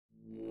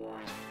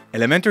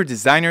Elementor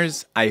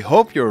designers, I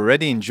hope you're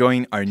already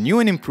enjoying our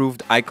new and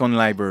improved icon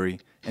library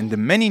and the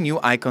many new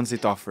icons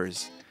it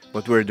offers.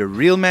 But where the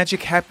real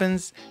magic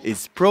happens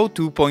is Pro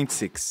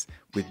 2.6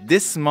 with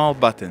this small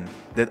button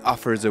that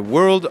offers a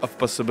world of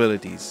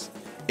possibilities.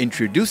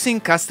 Introducing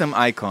custom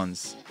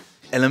icons.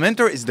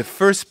 Elementor is the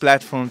first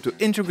platform to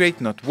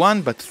integrate not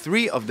one but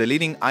three of the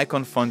leading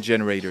icon font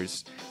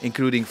generators,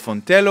 including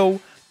Fontello,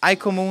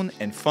 Icomoon,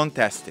 and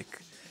Fontastic.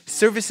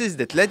 Services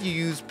that let you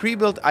use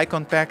pre-built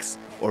icon packs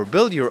or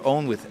build your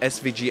own with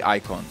SVG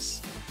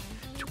icons.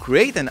 To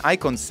create an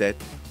icon set,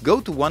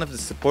 go to one of the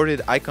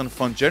supported icon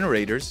font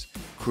generators,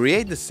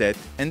 create the set,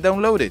 and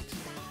download it.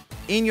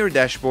 In your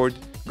dashboard,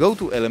 go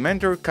to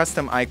Elementor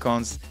Custom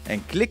Icons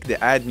and click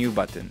the Add New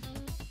button.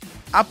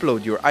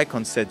 Upload your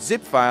icon set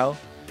zip file.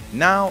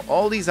 Now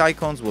all these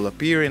icons will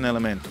appear in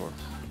Elementor.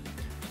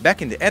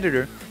 Back in the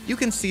editor, you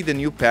can see the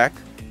new pack,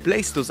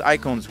 place those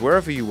icons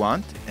wherever you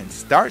want, and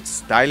start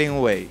styling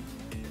away.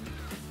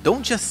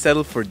 Don't just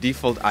settle for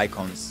default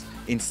icons.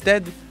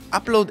 Instead,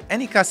 upload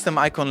any custom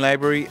icon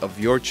library of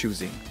your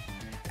choosing.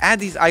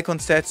 Add these icon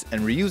sets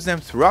and reuse them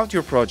throughout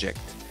your project.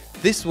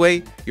 This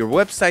way, your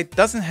website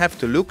doesn't have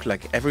to look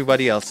like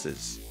everybody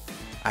else's.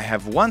 I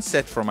have one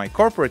set for my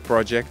corporate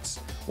projects,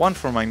 one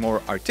for my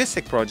more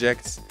artistic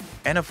projects,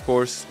 and of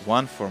course,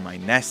 one for my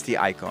nasty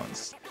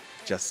icons.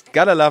 Just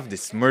gotta love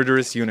this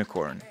murderous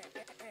unicorn.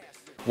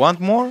 Want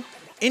more?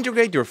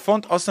 Integrate your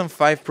Font Awesome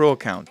 5 Pro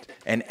account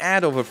and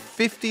add over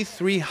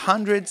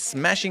 5,300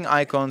 smashing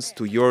icons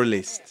to your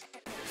list.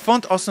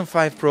 Font Awesome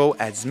 5 Pro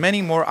adds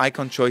many more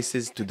icon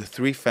choices to the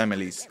three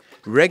families,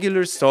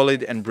 regular,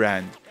 solid, and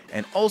brand,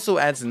 and also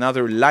adds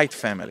another light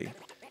family.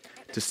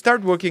 To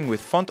start working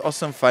with Font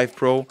Awesome 5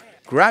 Pro,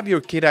 grab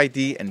your kit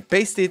ID and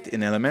paste it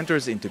in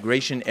Elementor's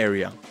integration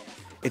area.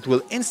 It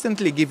will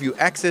instantly give you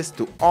access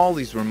to all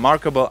these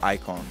remarkable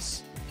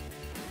icons.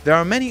 There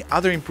are many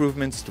other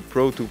improvements to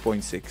Pro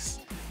 2.6.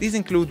 These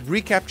include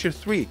Recapture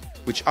 3,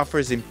 which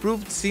offers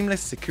improved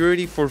seamless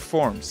security for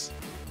forms,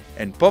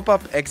 and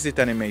pop-up exit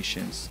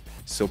animations,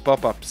 so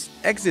pop-ups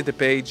exit the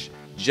page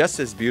just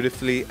as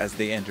beautifully as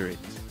they enter it.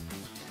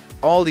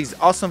 All these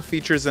awesome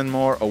features and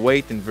more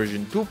await in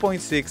version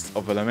 2.6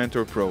 of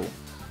Elementor Pro.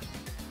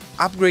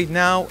 Upgrade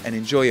now and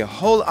enjoy a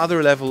whole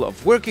other level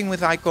of working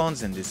with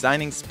icons and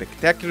designing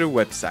spectacular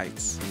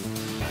websites.